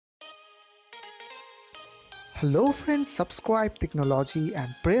Hello friends, subscribe Tricknology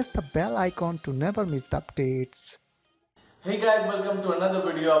and press the bell icon to never miss the updates. Hey guys, welcome to another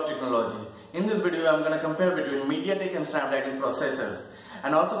video of Tricknology. In this video, I'm going to compare between Mediatek and Snapdragon processors.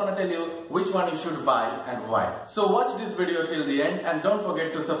 And also going to tell you which one you should buy and why. So watch this video till the end and don't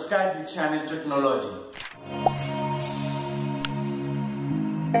forget to subscribe to the channel Tricknology.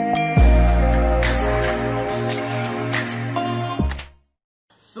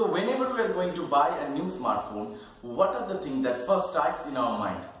 So whenever we are going to buy a new smartphone, what are the things that first strikes in our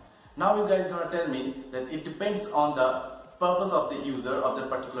mind? Now you guys are going to tell me that it depends on the purpose of the user of the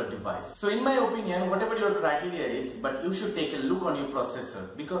particular device. So in my opinion, whatever your criteria is, but you should take a look on your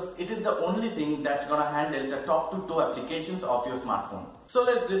processor because it is the only thing that's going to handle the top to toe applications of your smartphone. So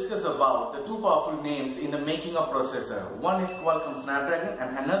let's discuss about the two powerful names in the making of processor. One is Qualcomm Snapdragon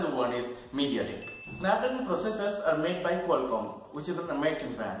and another one is Mediatek. Snapdragon processors are made by Qualcomm, which is an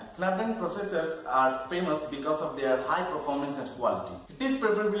American brand. Snapdragon processors are famous because of their high performance and quality. It is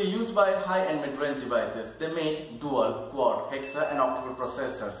preferably used by high-end mid-range devices. They make dual, quad, hexa and octal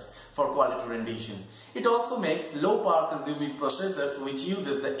processors for quality rendition. It also makes low power consuming processors which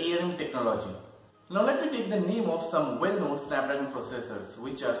uses the ARM technology. Now let me take the name of some well-known Snapdragon processors,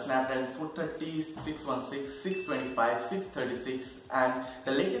 which are Snapdragon 430, 616, 625, 636 and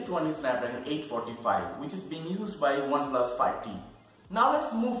the latest one is Snapdragon 845, which is being used by OnePlus 5T. Now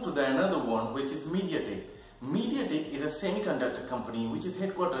let's move to the another one, which is Mediatek. Mediatek is a semiconductor company which is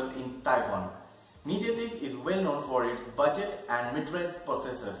headquartered in Taiwan. Mediatek is well known for its budget and mid-range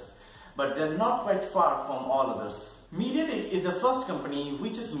processors, but they are not quite far from all others. Mediatek is the first company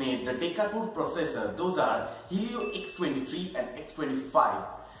which has made the deca-core processor. Those are Helio X23 and X25.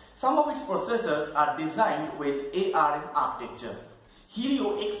 Some of its processors are designed with ARM architecture.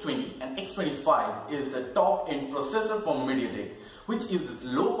 Helio X20 and X25 is the top-end processor from Mediatek, which uses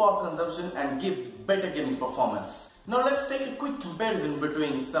low power consumption and gives better gaming performance. Now let's take a quick comparison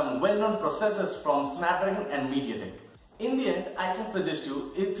between some well-known processors from Snapdragon and Mediatek. In the end, I can suggest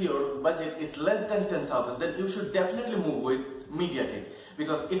you, if your budget is less than 10,000, then you should definitely move with Mediatek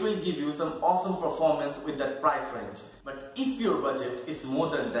because it will give you some awesome performance with that price range. But if your budget is more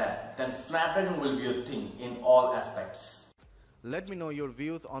than that, then Snapdragon will be your thing in all aspects. Let me know your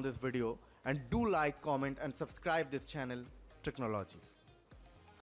views on this video and do like, comment and subscribe this channel Tricknology.